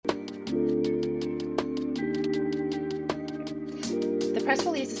press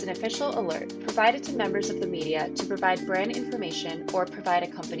release is an official alert provided to members of the media to provide brand information or provide a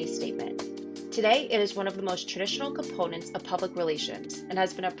company statement. Today, it is one of the most traditional components of public relations and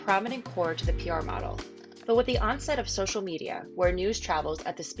has been a prominent core to the PR model. But with the onset of social media, where news travels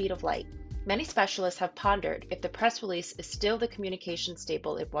at the speed of light, many specialists have pondered if the press release is still the communication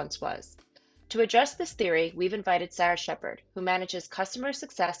staple it once was. To address this theory, we've invited Sarah Shepard, who manages customer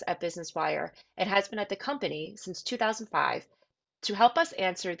success at Business Wire and has been at the company since 2005, to help us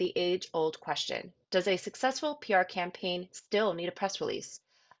answer the age-old question: does a successful PR campaign still need a press release?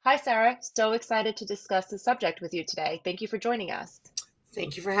 Hi, Sarah. So excited to discuss the subject with you today. Thank you for joining us.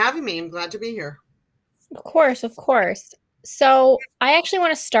 Thank you for having me. I'm glad to be here. Of course, of course. So I actually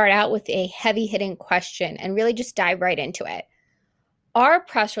want to start out with a heavy-hitting question and really just dive right into it. Are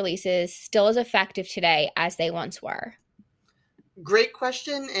press releases still as effective today as they once were? Great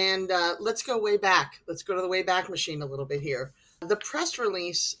question. And let's go way back. Let's go to the way back machine a little bit here. The press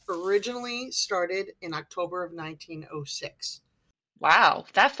release originally started in October of 1906. Wow,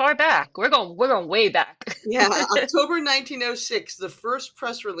 that far back. We're going way back. Yeah, October 1906, the first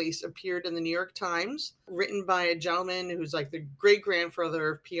press release appeared in the New York Times, written by a gentleman who's like the great-grandfather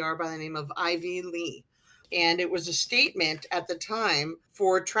of PR by the name of Ivy Lee. And it was a statement at the time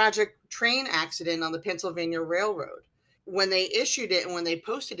for a tragic train accident on the Pennsylvania Railroad. When they issued it and when they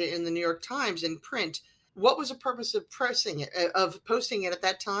posted it in the New York Times in print, what was the purpose of posting it at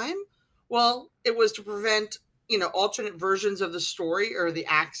that time? Well, it was to prevent, alternate versions of the story or the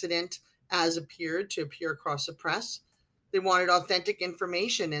accident as appeared to appear across the press. They wanted authentic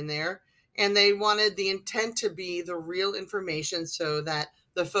information in there, and they wanted the intent to be the real information so that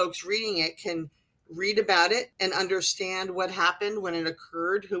the folks reading it can read about it and understand what happened when it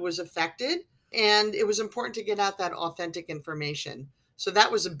occurred, who was affected. And it was important to get out that authentic information. So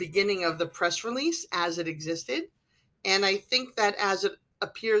that was the beginning of the press release as it existed. And I think that as it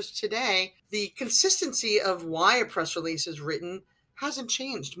appears today, the consistency of why a press release is written hasn't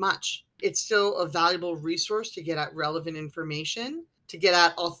changed much. It's still a valuable resource to get out relevant information, to get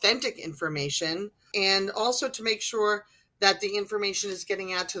out authentic information, and also to make sure that the information is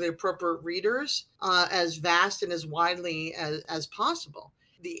getting out to the appropriate readers as vast and as widely as possible.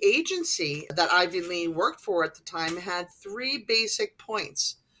 The agency that Ivy Lee worked for at the time had three basic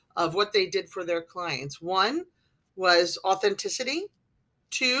points of what they did for their clients. One was authenticity,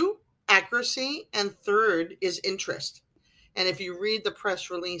 two, accuracy, and third is interest. And if you read the press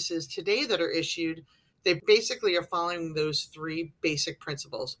releases today that are issued, they basically are following those three basic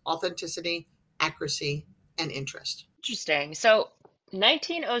principles: authenticity, accuracy, and interest. Interesting. So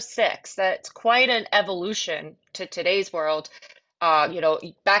 1906, that's quite an evolution to today's world.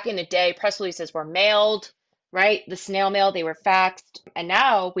 Back in the day, press releases were mailed, right? The snail mail, they were faxed. And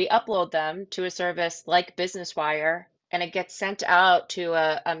now we upload them to a service like Business Wire, and it gets sent out to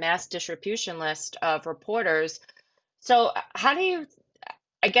a mass distribution list of reporters. So I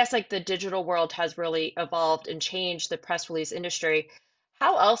guess like the digital world has really evolved and changed the press release industry.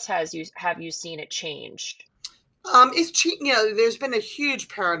 How else have you seen it changed? There's been a huge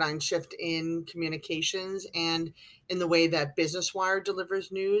paradigm shift in communications and in the way that Business Wire delivers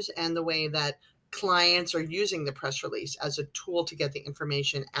news and the way that clients are using the press release as a tool to get the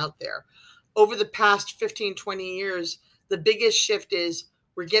information out there. Over the past 15, 20 years, the biggest shift is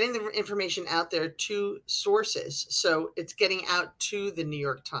we're getting the information out there to sources. So it's getting out to the New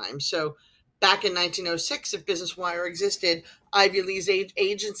York Times. So back in 1906, if Business Wire existed, Ivy Lee's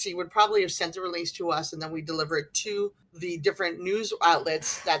agency would probably have sent a release to us, and then we deliver it to the different news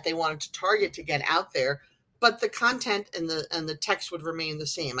outlets that they wanted to target to get out there. But the content and the text would remain the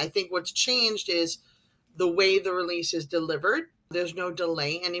same. I think what's changed is the way the release is delivered. There's no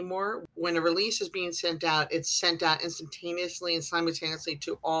delay anymore. When a release is being sent out, it's sent out instantaneously and simultaneously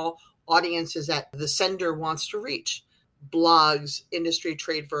to all audiences that the sender wants to reach: blogs, industry,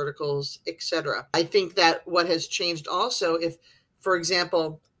 trade verticals, etc. I think that what has changed also, if, for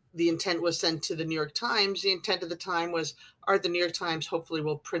example, the intent was sent to the New York Times, the intent at the time was, the New York Times hopefully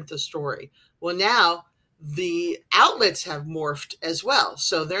will print the story. Well, now the outlets have morphed as well.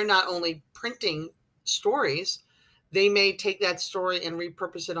 So they're not only printing stories, they may take that story and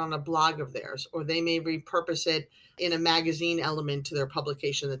repurpose it on a blog of theirs, or they may repurpose it in a magazine element to their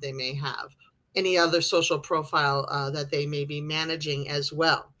publication that they may have, any other social profile that they may be managing as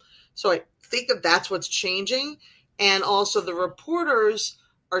well. So I think that's what's changing. And also the reporters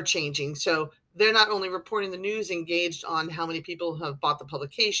are changing. So they're not only reporting the news engaged on how many people have bought the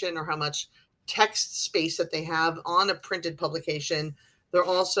publication or how much text space that they have on a printed publication. They're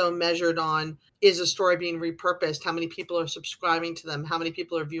also measured on, is a story being repurposed? How many people are subscribing to them? How many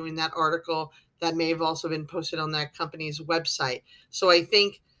people are viewing that article that may have also been posted on that company's website. So I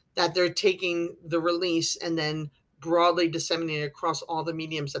think that they're taking the release and then broadly disseminating across all the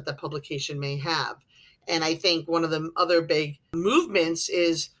mediums that the publication may have. And I think one of the other big movements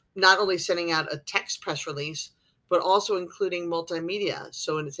is not only sending out a text press release, but also including multimedia.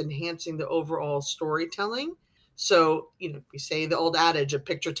 So it's enhancing the overall storytelling. So, we say the old adage, a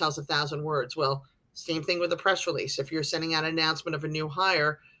picture tells 1,000 words. Well, same thing with a press release. If you're sending out an announcement of a new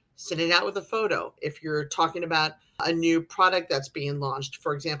hire, send it out with a photo. If you're talking about a new product that's being launched,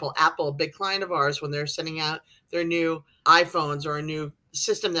 for example, Apple, a big client of ours, when they're sending out their new iPhones or a new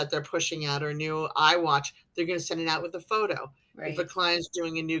system that they're pushing out or a new iWatch, they're going to send it out with a photo. Right. If a client's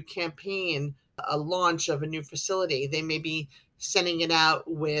doing a new campaign, a launch of a new facility, they may be sending it out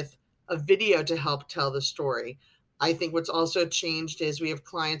with a video to help tell the story. I think what's also changed is we have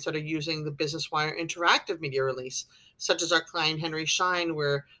clients that are using the Business Wire interactive media release, such as our client Henry Schein,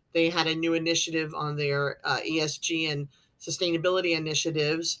 where they had a new initiative on their ESG and sustainability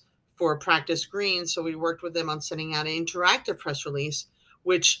initiatives for Practice Green. So we worked with them on sending out an interactive press release,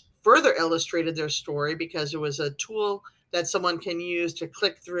 which further illustrated their story because it was a tool that someone can use to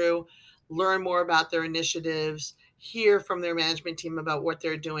click through, learn more about their initiatives, hear from their management team about what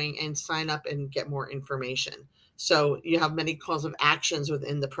they're doing, and sign up and get more information. So you have many calls of actions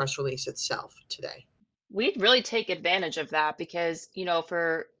within the press release itself today. We'd really take advantage of that because,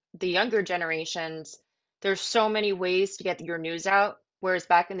 for the younger generations, there's so many ways to get your news out. Whereas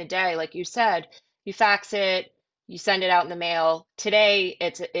back in the day, like you said, you fax it, you send it out in the mail. Today,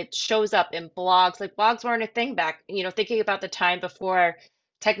 it shows up in blogs. Like blogs weren't a thing back, thinking about the time before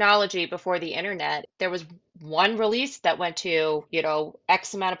technology, before the internet. There was one release that went to,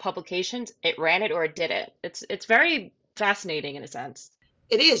 X amount of publications. It ran it or it didn't. It's very fascinating in a sense.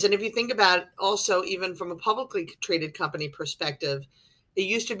 It is. And if you think about also, even from a publicly traded company perspective, it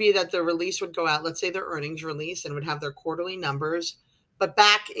used to be that the release would go out, let's say their earnings release, and would have their quarterly numbers. But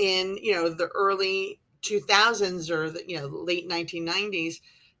back in, the early 2000s or the, late 1990s,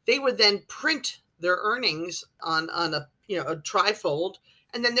 they would then print their earnings on a trifold,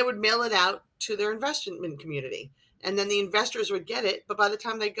 and then they would mail it out to their investment community. And then the investors would get it. But by the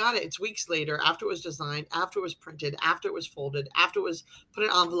time they got it, it's weeks later, after it was designed, after it was printed, after it was folded, after it was put in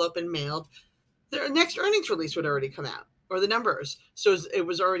an envelope and mailed, their next earnings release would already come out, or the numbers. So it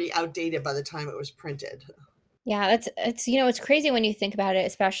was already outdated by the time it was printed. Yeah, it's crazy when you think about it,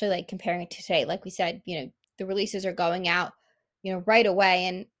 especially like comparing it to today. Like we said, the releases are going out, right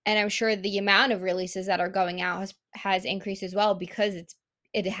away. And I'm sure the amount of releases that are going out has increased as well because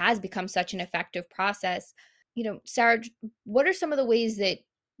it has become such an effective process. Sarah, what are some of the ways that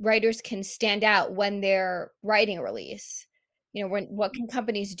writers can stand out when they're writing a release? What can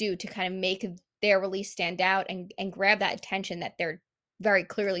companies do to kind of make their release stand out and grab that attention that they're very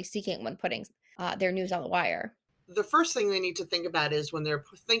clearly seeking when putting their news on the wire? The first thing they need to think about is when they're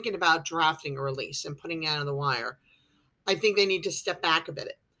thinking about drafting a release and putting it on the wire, I think they need to step back a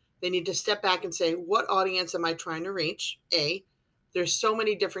bit. They need to step back and say, what audience am I trying to reach? There's so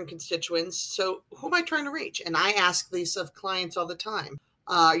many different constituents. So who am I trying to reach? And I ask these of clients all the time.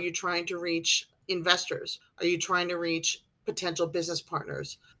 Are you trying to reach investors? Are you trying to reach potential business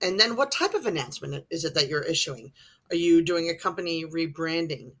partners? And then what type of announcement is it that you're issuing? Are you doing a company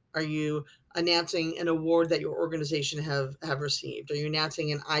rebranding? Are you announcing an award that your organization have received? Are you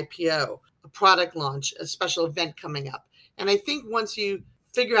announcing an IPO, a product launch, a special event coming up? And I think once you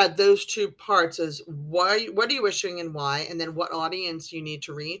figure out those two parts as what are you issuing and why, and then what audience you need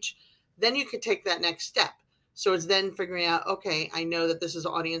to reach, then you could take that next step. So it's then figuring out, okay, I know that this is the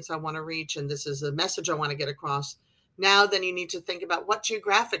audience I want to reach and this is the message I want to get across. Now then you need to think about what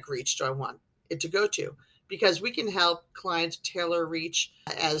geographic reach do I want it to go to? Because we can help clients tailor reach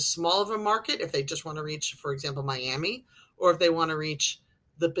as small of a market if they just want to reach, for example, Miami, or if they want to reach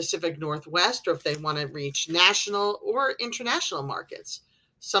the Pacific Northwest, or if they want to reach national or international markets.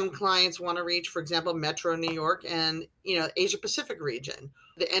 Some clients want to reach, for example, Metro New York and, Asia Pacific region,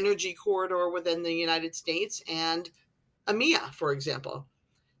 the energy corridor within the United States and EMEA, for example.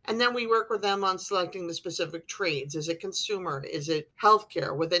 And then we work with them on selecting the specific trades. Is it consumer? Is it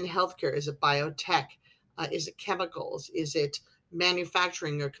healthcare? Within healthcare, is it biotech? Is it chemicals? Is it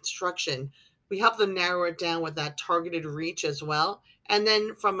manufacturing or construction? We help them narrow it down with that targeted reach as well. And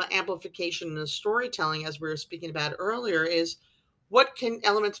then from an amplification and storytelling, as we were speaking about earlier, is what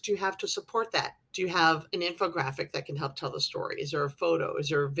elements do you have to support that? Do you have an infographic that can help tell the story? Is there a photo? Is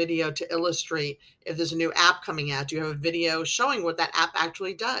there a video to illustrate if there's a new app coming out? Do you have a video showing what that app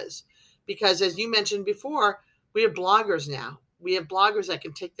actually does? Because as you mentioned before, we have bloggers now. We have bloggers that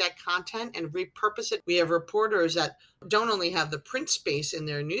can take that content and repurpose it. We have reporters that don't only have the print space in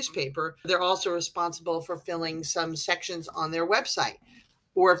their newspaper, they're also responsible for filling some sections on their website.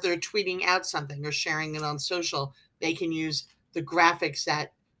 Or if they're tweeting out something or sharing it on social, they can use the graphics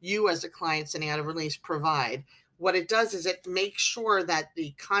that you as a client sending out a release provide. What it does is it makes sure that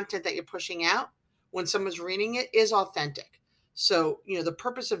the content that you're pushing out, when someone's reading it, is authentic. So, the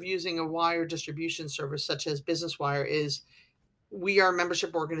purpose of using a wire distribution service such as Business Wire is we are a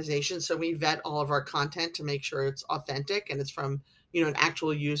membership organization, so we vet all of our content to make sure it's authentic and it's from, an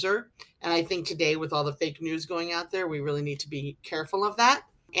actual user. And I think today with all the fake news going out there, we really need to be careful of that.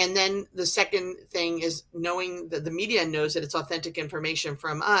 And then the second thing is knowing that the media knows that it's authentic information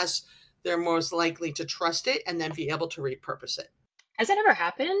from us, they're most likely to trust it and then be able to repurpose it. Has that ever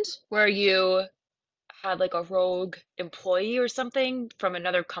happened where you had like a rogue employee or something from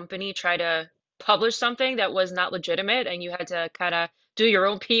another company try to publish something that was not legitimate and you had to kind of do your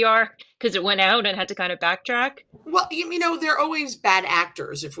own PR because it went out and had to kind of backtrack? Well, they're always bad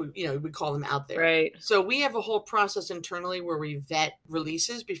actors if we call them out there. Right. So we have a whole process internally where we vet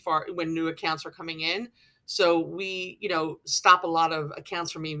releases when new accounts are coming in. So we, stop a lot of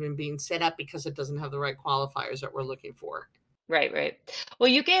accounts from even being set up because it doesn't have the right qualifiers that we're looking for. Right, right. Well,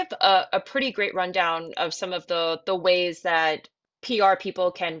 you gave a pretty great rundown of some of the ways that PR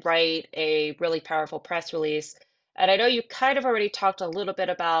people can write a really powerful press release. And I know you kind of already talked a little bit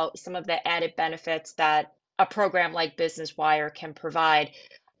about some of the added benefits that a program like Business Wire can provide.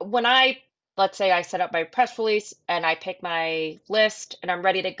 Let's say I set up my press release and I pick my list and I'm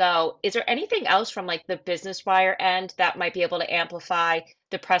ready to go, is there anything else from like the Business Wire end that might be able to amplify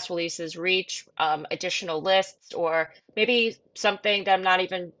the press release's reach, additional lists, or maybe something that I'm not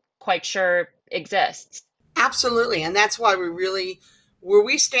even quite sure exists? Absolutely. And that's why where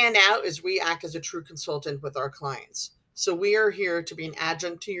we stand out is we act as a true consultant with our clients. So we are here to be an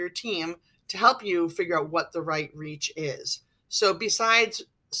adjunct to your team to help you figure out what the right reach is. So besides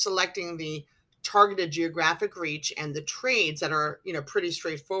selecting the targeted geographic reach and the trades that are, pretty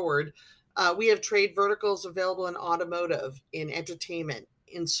straightforward, we have trade verticals available in automotive, in entertainment,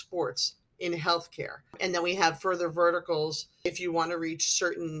 in sports, in healthcare. And then we have further verticals if you want to reach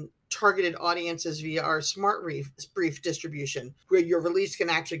certain targeted audiences via our smart brief distribution, where your release can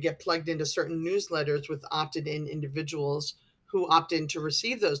actually get plugged into certain newsletters with opted in individuals who opt in to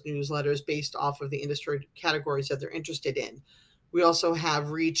receive those newsletters based off of the industry categories that they're interested in. We also have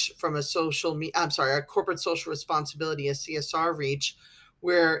reach from a corporate social responsibility, a CSR reach,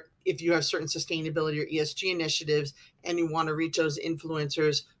 where if you have certain sustainability or ESG initiatives and you want to reach those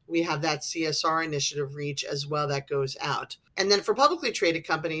influencers, we have that CSR initiative reach as well that goes out. And then for publicly traded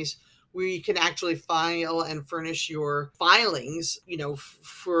companies, we can actually file and furnish your filings,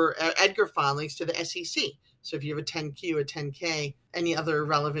 for EDGAR filings to the SEC. So if you have a 10Q, a 10K, any other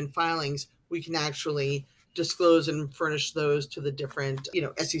relevant filings, we can actually disclose and furnish those to the different,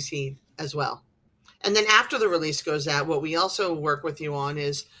 SEC as well. And then after the release goes out, what we also work with you on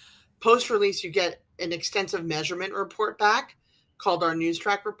is post-release, you get an extensive measurement report back called our news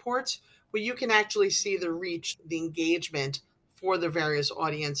track reports, where you can actually see the reach, the engagement for the various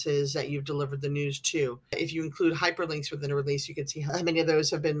audiences that you've delivered the news to. If you include hyperlinks within a release, you can see how many of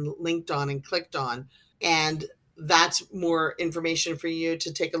those have been linked on and clicked on. And that's more information for you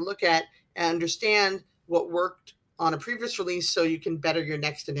to take a look at and understand what worked on a previous release so you can better your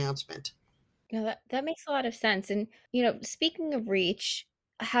next announcement. Yeah, that makes a lot of sense. And, speaking of reach,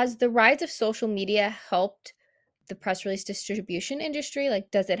 has the rise of social media helped the press release distribution industry?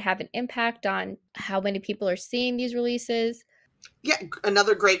 Like, does it have an impact on how many people are seeing these releases? Yeah,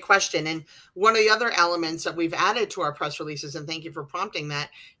 another great question. And one of the other elements that we've added to our press releases, and thank you for prompting that,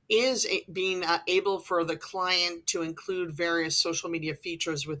 is being able for the client to include various social media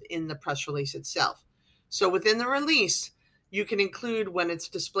features within the press release itself. So within the release, you can include when it's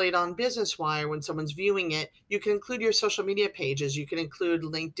displayed on Business Wire, when someone's viewing it, you can include your social media pages. You can include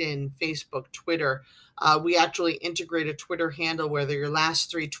LinkedIn, Facebook, Twitter. We actually integrate a Twitter handle where your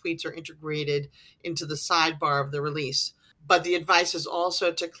last 3 tweets are integrated into the sidebar of the release. But the advice is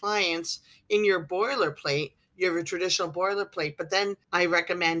also to clients in your boilerplate. You have a traditional boilerplate, but then I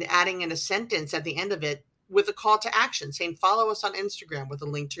recommend adding in a sentence at the end of it with a call to action saying, follow us on Instagram with a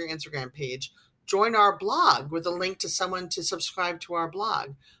link to your Instagram page. Join our blog with a link to someone to subscribe to our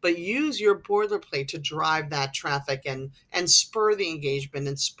blog. But use your boilerplate to drive that traffic and spur the engagement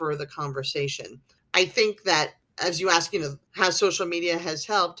and spur the conversation. I think that as you ask, how social media has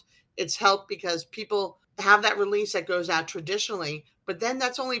helped, it's helped because people have that release that goes out traditionally, but then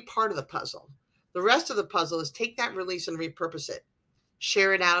that's only part of the puzzle. The rest of the puzzle is take that release and repurpose it.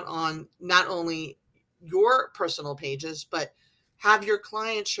 Share it out on not only your personal pages, but Have your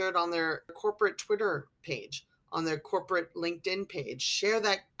clients share it on their corporate Twitter page, on their corporate LinkedIn page. Share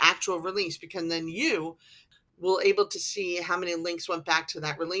that actual release, because then you will able to see how many links went back to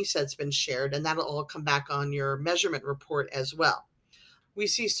that release that's been shared, and that'll all come back on your measurement report as well. We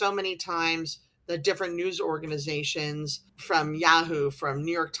see so many times the different news organizations, from Yahoo, from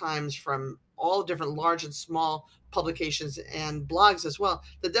New York Times, from all different large and small publications and blogs as well,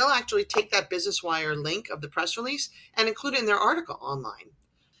 that they'll actually take that Business Wire link of the press release and include it in their article online.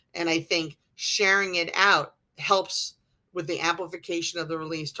 And I think sharing it out helps with the amplification of the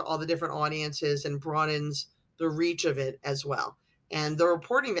release to all the different audiences and broadens the reach of it as well. And the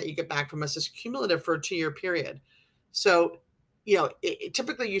reporting that you get back from us is cumulative for a 2-year period. So,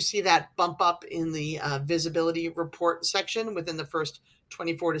 typically you see that bump up in the visibility report section within the first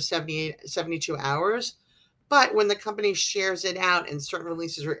 24 to 72 hours. But when the company shares it out, and certain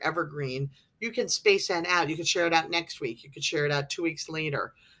releases are evergreen, you can space that out. You could share it out next week. You could share it out 2 weeks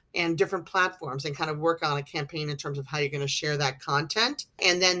later, and different platforms, and kind of work on a campaign in terms of how you're going to share that content.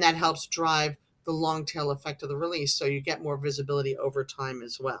 And then that helps drive the long tail effect of the release, so you get more visibility over time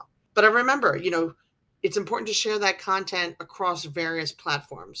as well. But I remember, it's important to share that content across various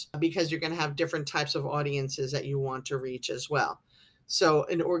platforms, because you're going to have different types of audiences that you want to reach as well. So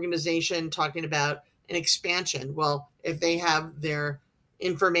an organization talking about an expansion, well, if they have their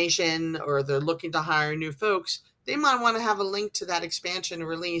information or they're looking to hire new folks, they might want to have a link to that expansion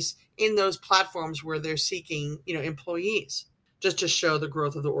release in those platforms where they're seeking, employees, just to show the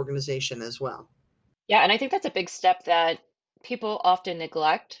growth of the organization as well. Yeah, and I think that's a big step that people often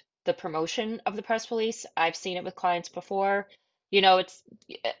neglect, the promotion of the press release. I've seen it with clients before. It's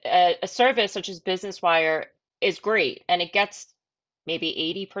a service such as Business Wire is great, and it gets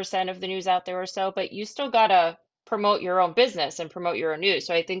maybe 80% of the news out there or so, but you still gotta promote your own business and promote your own news.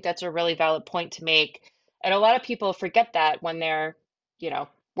 So I think that's a really valid point to make. And a lot of people forget that when they're,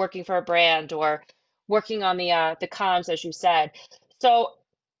 working for a brand or working on the comms, as you said. So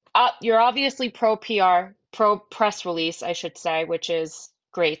you're obviously pro PR, pro press release, I should say, which is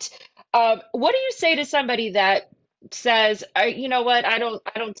great. What do you say to somebody that says, you know what, I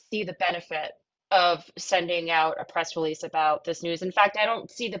don't see the benefit of sending out a press release about this news. In fact, I don't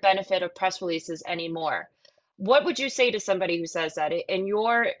see the benefit of press releases anymore. What would you say to somebody who says that? In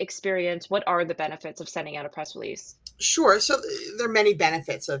your experience, what are the benefits of sending out a press release? Sure. So there are many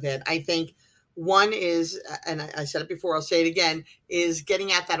benefits of it. I think one is, and I said it before, I'll say it again, is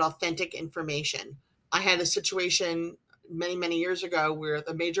getting at that authentic information. I had a situation many, many years ago where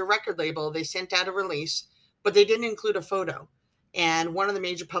the major record label, they sent out a release, but they didn't include a photo. And one of the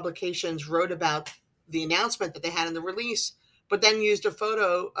major publications wrote about the announcement that they had in the release, but then used a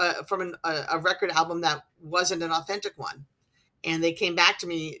photo from a record album that wasn't an authentic one. And they came back to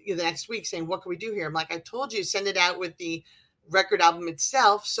me the next week saying, what can we do here? I'm like, I told you, send it out with the record album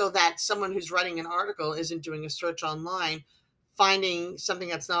itself, so that someone who's writing an article isn't doing a search online, finding something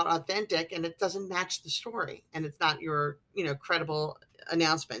that's not authentic and it doesn't match the story, and it's not your, credible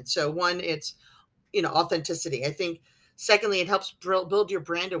announcement. So one, it's, authenticity. I think secondly, it helps build your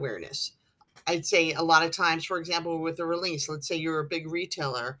brand awareness. I'd say a lot of times, for example, with a release, let's say you're a big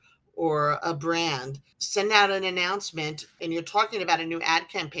retailer or a brand, send out an announcement and you're talking about a new ad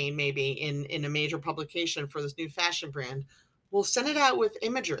campaign, maybe in a major publication for this new fashion brand. Well, send it out with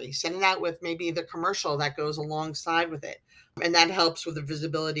imagery, send it out with maybe the commercial that goes alongside with it. And that helps with the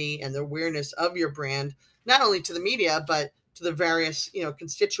visibility and the awareness of your brand, not only to the media, but to the various,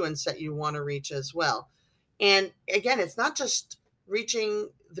 constituents that you want to reach as well. And again, it's not just reaching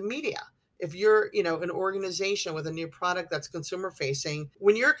the media. If you're, an organization with a new product that's consumer facing,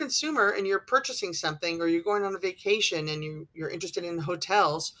 when you're a consumer and you're purchasing something, or you're going on a vacation and you're interested in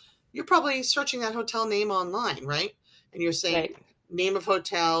hotels, you're probably searching that hotel name online, right? And you're saying Right. Name of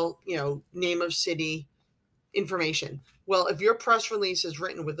hotel, name of city, information. Well, if your press release is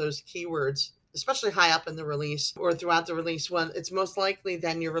written with those keywords, especially high up in the release or throughout the release, well, it's most likely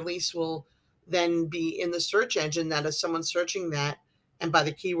then your release will then be in the search engine, that if someone's searching that, and by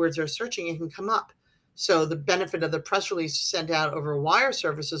the keywords they're searching, it can come up. So the benefit of the press release sent out over wire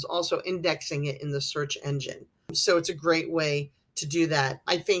services, also indexing it in the search engine. So it's a great way to do that.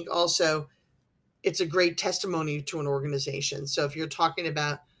 I think also it's a great testimony to an organization. So if you're talking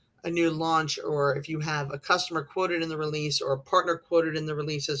about a new launch, or if you have a customer quoted in the release or a partner quoted in the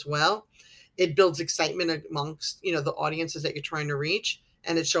release as well, it builds excitement amongst, the audiences that you're trying to reach,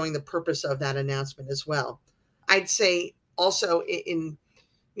 and it's showing the purpose of that announcement as well. I'd say also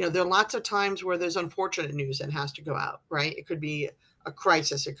there are lots of times where there's unfortunate news that has to go out, right? It could be a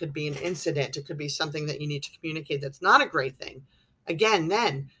crisis. It could be an incident. It could be something that you need to communicate that's not a great thing. Again,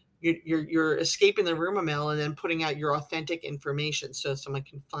 then you're escaping the rumor mill and then putting out your authentic information so someone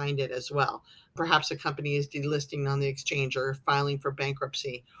can find it as well. Perhaps a company is delisting on the exchange or filing for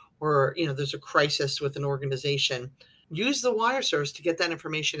bankruptcy, or there's a crisis with an organization. Use the wire service to get that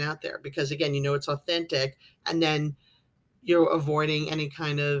information out there, because again, it's authentic, and then you're avoiding any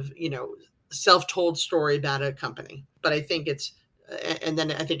kind of self-told story about a company. But I think and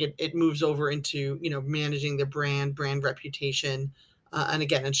then I think it moves over into managing the brand reputation, and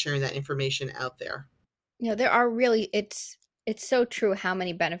again, and sharing that information out there. There are really, it's so true how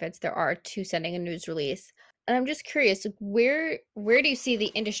many benefits there are to sending a news release. And I'm just curious, like, where do you see the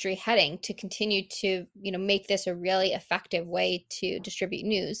industry heading to continue to, make this a really effective way to distribute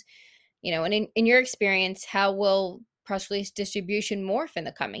news? And in your experience, how will press release distribution morph in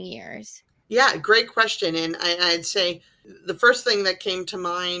the coming years? Yeah, great question. And I'd say the first thing that came to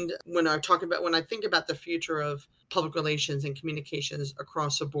mind when I think about the future of public relations and communications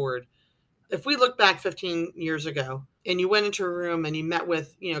across the board, if we look back 15 years ago and you went into a room and you met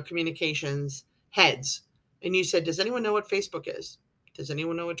with, communications heads, and you said, does anyone know what Facebook is? Does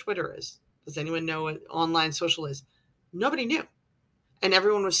anyone know what Twitter is? Does anyone know what online social is? Nobody knew. And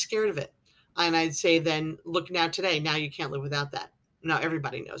everyone was scared of it. And I'd say then, look now today, now you can't live without that. Now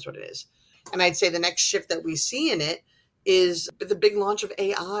everybody knows what it is. And I'd say the next shift that we see in it is the big launch of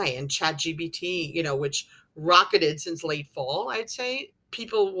AI and ChatGPT, which rocketed since late fall. I'd say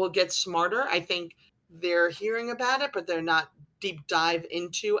people will get smarter. I think they're hearing about it, but they're not deep dive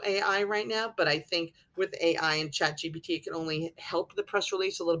into AI right now. But I think with AI and ChatGPT, it can only help the press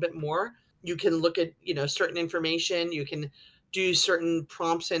release a little bit more. You can look at, certain information. You can do certain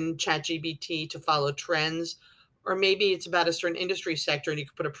prompts in ChatGPT to follow trends. Or maybe it's about a certain industry sector and you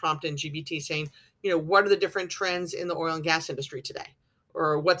can put a prompt in GPT saying, what are the different trends in the oil and gas industry today?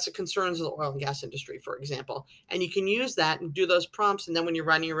 Or what's the concerns of the oil and gas industry, for example? And you can use that and do those prompts. And then when you're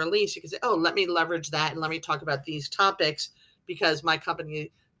running a release, you can say, oh, let me leverage that and let me talk about these topics because my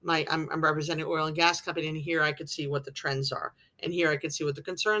company, I'm representing oil and gas company, and here I could see what the trends are. And here I could see what the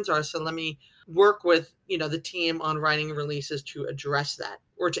concerns are. So let me work with, the team on writing releases to address that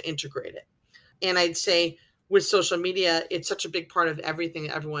or to integrate it. And I'd say with social media, it's such a big part of everything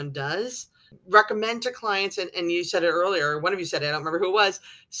that everyone does. Recommend to clients, and you said it earlier, one of you said it, I don't remember who it was,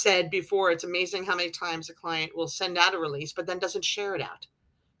 said before, it's amazing how many times a client will send out a release, but then doesn't share it out.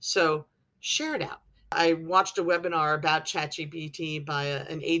 So share it out. I watched a webinar about ChatGPT by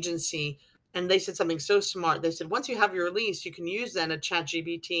an agency, and they said something so smart. They said, once you have your release, you can use then a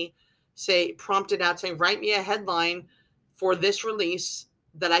ChatGPT, prompt it out saying, write me a headline for this release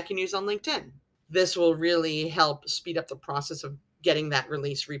that I can use on LinkedIn. This will really help speed up the process of getting that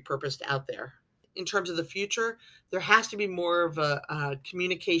release repurposed out there. In terms of the future, there has to be more of a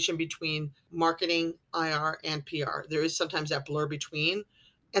communication between marketing, IR, and PR. There is sometimes that blur between,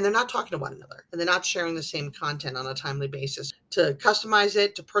 and they're not talking to one another, and they're not sharing the same content on a timely basis to customize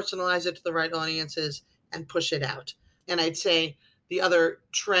it, to personalize it to the right audiences, and push it out. And I'd say the other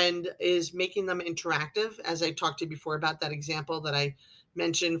trend is making them interactive, as I talked to you before about that example that I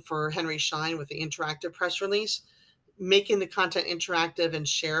mentioned for Henry Schein with the interactive press release, making the content interactive and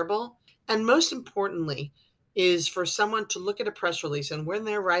shareable. And most importantly is for someone to look at a press release, and when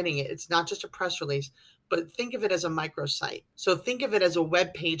they're writing it, it's not just a press release, but think of it as a microsite. So think of it as a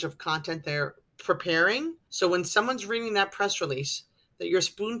web page of content they're preparing. So when someone's reading that press release, that you're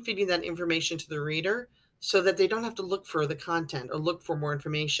spoon feeding that information to the reader so that they don't have to look for the content or look for more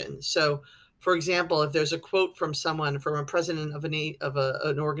information. So for example, if there's a quote from someone, from a president of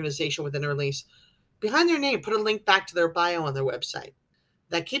an organization within a release, behind their name, put a link back to their bio on their website.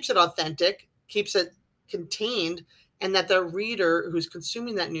 That keeps it authentic, keeps it contained, and that the reader who's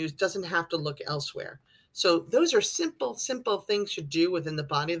consuming that news doesn't have to look elsewhere. So those are simple things to do within the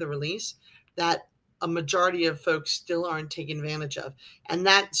body of the release that a majority of folks still aren't taking advantage of. And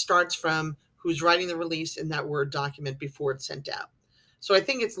that starts from who's writing the release in that Word document before it's sent out. So I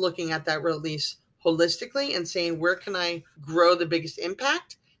think it's looking at that release holistically and saying, where can I grow the biggest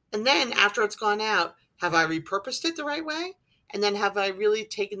impact? And then after it's gone out, have I repurposed it the right way? And then have I really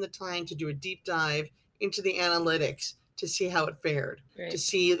taken the time to do a deep dive into the analytics to see how it fared, to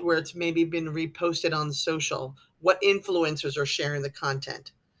see where it's maybe been reposted on social, what influencers are sharing the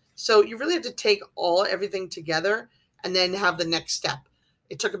content. So you really have to take everything together and then have the next step.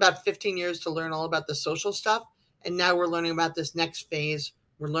 It took about 15 years to learn all about the social stuff. And now we're learning about this next phase.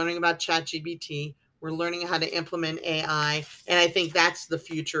 We're learning about ChatGPT. We're learning how to implement AI. And I think that's the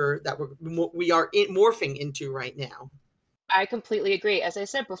future that we are morphing into right now. I completely agree. As I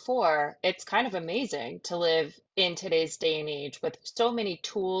said before, it's kind of amazing to live in today's day and age with so many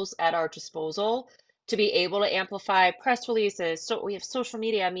tools at our disposal to be able to amplify press releases. So we have social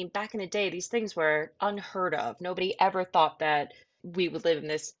media. I mean, back in the day, these things were unheard of. Nobody ever thought that we would live in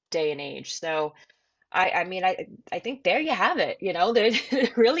this day and age. So I think there you have it. There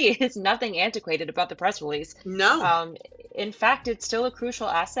really is nothing antiquated about the press release. No. Um, in fact, it's still a crucial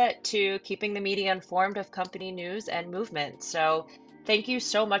asset to keeping the media informed of company news and movement. So thank you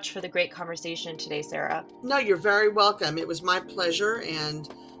so much for the great conversation today, Sarah. No, you're very welcome. It was my pleasure, and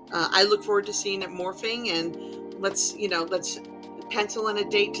I look forward to seeing it morphing. And let's pencil in a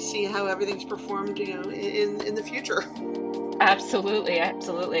date to see how everything's performed, in the future. Absolutely,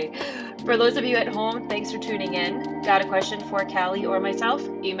 absolutely. For those of you at home, thanks for tuning in. Got a question for Callie or myself?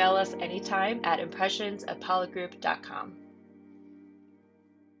 Email us anytime at impressions@polygroup.com.